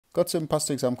Got some past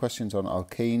exam questions on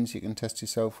alkenes you can test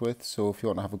yourself with, so if you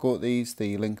want to have a go at these,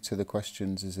 the link to the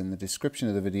questions is in the description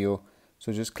of the video,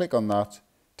 so just click on that,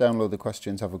 download the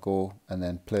questions, have a go, and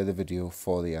then play the video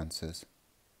for the answers.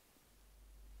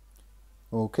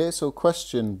 Okay, so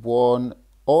question 1,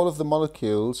 all of the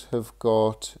molecules have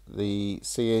got the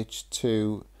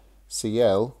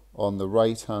CH2Cl on the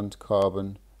right hand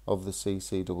carbon of the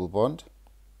CC double bond.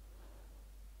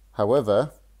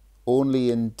 However, only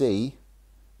in D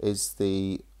is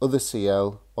the other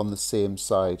Cl on the same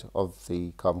side of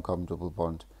the carbon-carbon double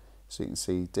bond. So you can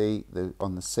see D, they're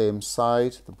on the same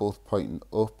side, they're both pointing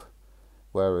up,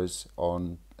 whereas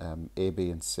on A, B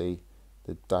and C,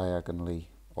 they're diagonally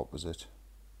opposite.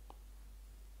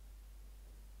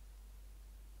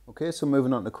 Okay, so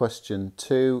moving on to question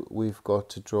 2, we've got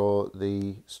to draw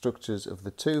the structures of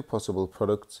the two possible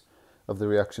products of the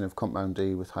reaction of compound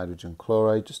D with hydrogen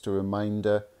chloride. Just a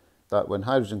reminder that when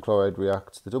hydrogen chloride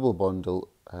reacts, the double bond will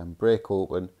break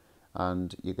open,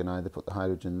 and you can either put the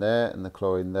hydrogen there and the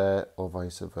chlorine there, or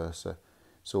vice versa.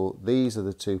 So these are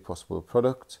the two possible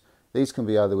products. These can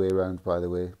be either way around, by the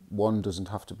way. 1 doesn't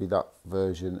have to be that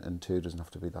version and 2 doesn't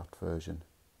have to be that version.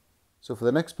 So for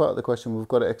the next part of the question, we've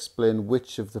got to explain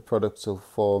which of the products will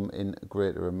form in a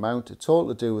greater amount. It's all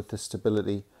to do with the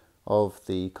stability of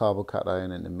the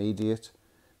carbocation intermediate.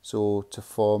 So to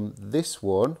form this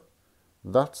one,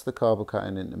 that's the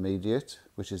carbocation intermediate,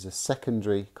 which is a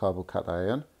secondary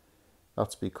carbocation.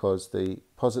 That's because the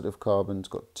positive carbon's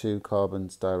got 2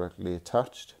 carbons directly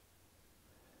attached.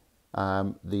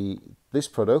 This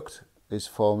product is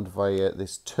formed via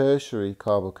this tertiary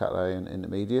carbocation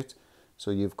intermediate.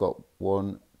 So you've got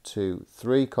 1, 2,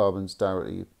 3 carbons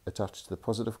directly attached to the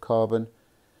positive carbon.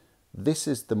 This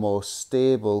is the more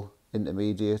stable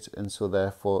intermediate, and so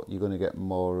therefore you're going to get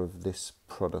more of this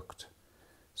product.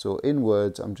 So in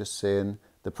words, I'm just saying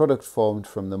the product formed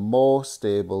from the more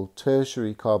stable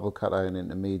tertiary carbocation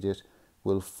intermediate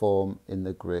will form in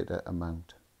the greater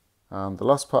amount. And the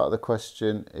last part of the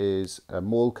question is a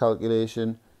mole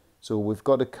calculation. So we've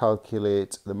got to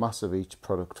calculate the mass of each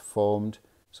product formed.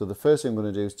 So the first thing I'm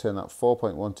going to do is turn that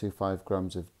 4.125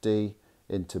 grams of D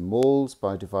into moles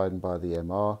by dividing by the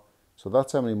MR. So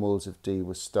that's how many moles of D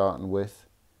we're starting with.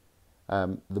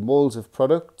 The moles of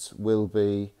product will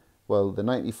be, well, the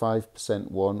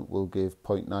 95% one will give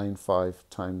 0.95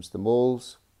 times the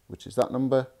moles, which is that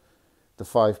number. The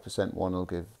 5% one will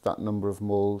give that number of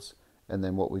moles. And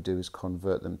then what we do is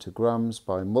convert them to grams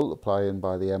by multiplying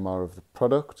by the MR of the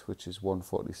product, which is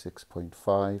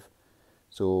 146.5.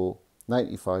 So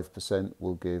 95%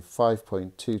 will give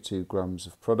 5.22 grams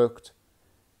of product.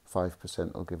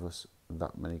 5% will give us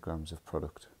that many grams of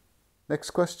product.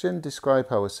 Next question, describe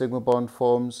how a sigma bond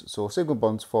forms. So sigma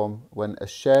bonds form when a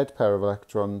shared pair of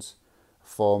electrons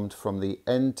formed from the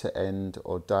end to end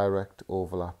or direct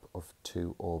overlap of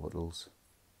 2 orbitals.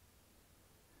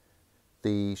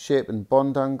 The shape and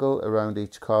bond angle around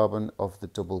each carbon of the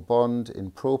double bond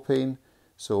in propane,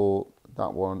 so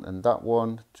that one and that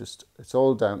one, just it's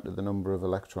all down to the number of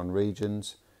electron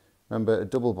regions. Remember, a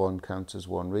double bond counts as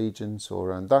 1 region, so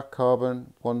around that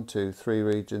carbon, 1, 2, 3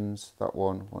 regions, that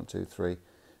one, 1, 2, 3.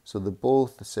 So they're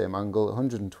both the same angle,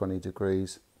 120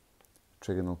 degrees,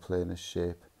 trigonal planar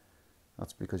shape.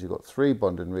 That's because you've got 3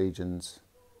 bonding regions,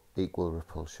 equal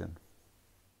repulsion.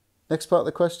 Next part of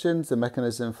the question is the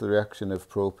mechanism for the reaction of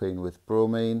propane with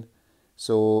bromine.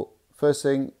 So first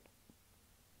thing,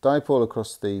 dipole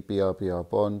across the BR-BR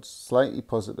bond, slightly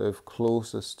positive,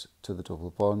 closest to the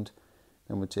double bond.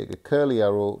 Then we take a curly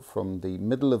arrow from the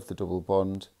middle of the double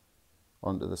bond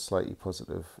onto the slightly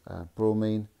positive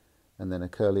bromine, and then a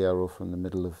curly arrow from the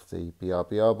middle of the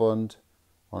BR-BR bond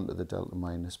onto the delta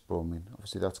minus bromine.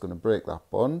 Obviously that's going to break that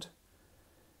bond.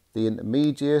 The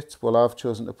intermediate, well, I've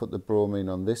chosen to put the bromine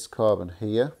on this carbon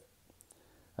here,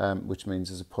 which means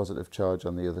there's a positive charge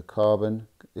on the other carbon.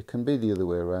 It can be the other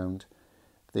way around.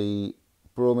 The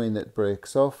bromine that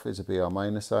breaks off is a Br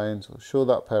minus ion, so show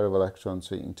that pair of electrons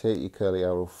so you can take your curly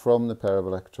arrow from the pair of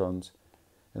electrons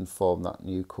and form that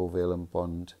new covalent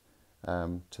bond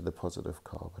to the positive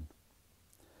carbon.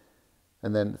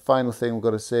 And then the final thing we've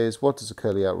got to say is, what does a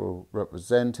curly arrow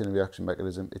represent in a reaction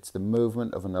mechanism? It's the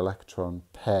movement of an electron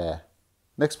pair.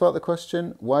 Next part of the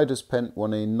question, why does pent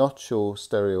 1A not show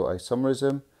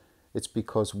stereoisomerism? It's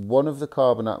because one of the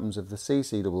carbon atoms of the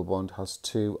CC double bond has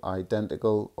 2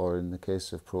 identical, or in the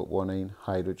case of prop 1A,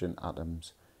 hydrogen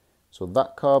atoms. So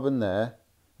that carbon there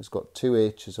has got 2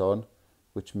 H's on,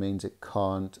 which means it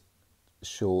can't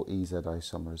show EZ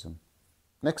isomerism.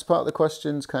 Next part of the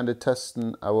question is kind of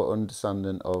testing our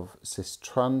understanding of cis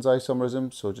trans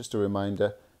isomerism. So just a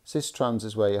reminder, cis trans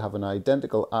is where you have an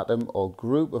identical atom or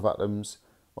group of atoms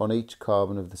on each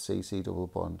carbon of the CC double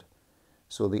bond.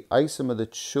 So the isomer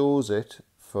that shows it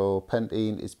for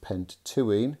pentene is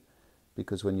pent-2ene,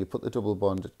 because when you put the double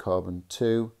bond at carbon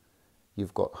 2,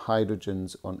 you've got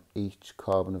hydrogens on each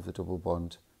carbon of the double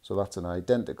bond. So that's an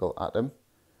identical atom,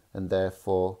 and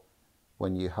therefore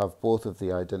when you have both of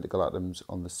the identical atoms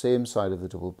on the same side of the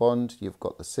double bond, you've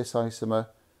got the cis isomer.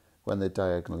 When they're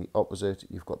diagonally opposite,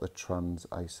 you've got the trans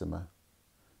isomer.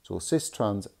 So cis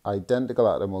trans, identical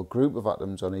atom or group of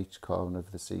atoms on each carbon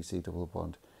of the CC double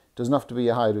bond. It doesn't have to be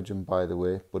a hydrogen, by the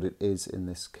way, but it is in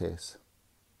this case.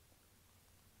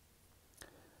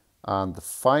 And the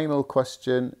final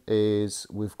question is,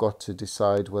 we've got to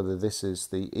decide whether this is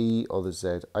the E or the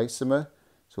Z isomer.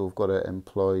 So we've got to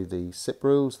employ the CIP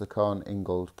rules, the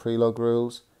Cahn-Ingold-Prelog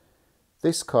rules.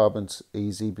 This carbon's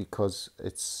easy because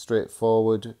it's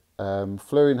straightforward.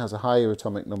 Fluorine has a higher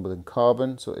atomic number than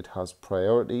carbon, so it has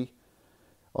priority.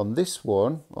 On this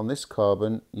one, on this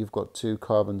carbon, you've got two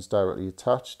carbons directly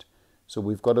attached. So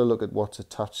we've got to look at what's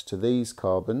attached to these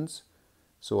carbons.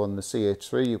 So on the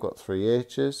CH3, you've got 3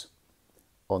 H's.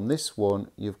 On this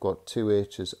one, you've got 2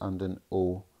 H's and an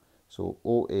O. So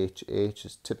OHH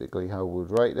is typically how we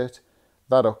would write it.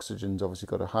 That oxygen's obviously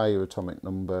got a higher atomic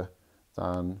number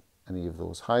than any of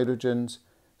those hydrogens.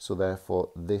 So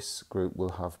therefore, this group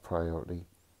will have priority.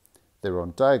 They're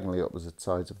on diagonally opposite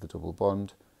sides of the double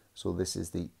bond. So this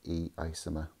is the E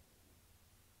isomer.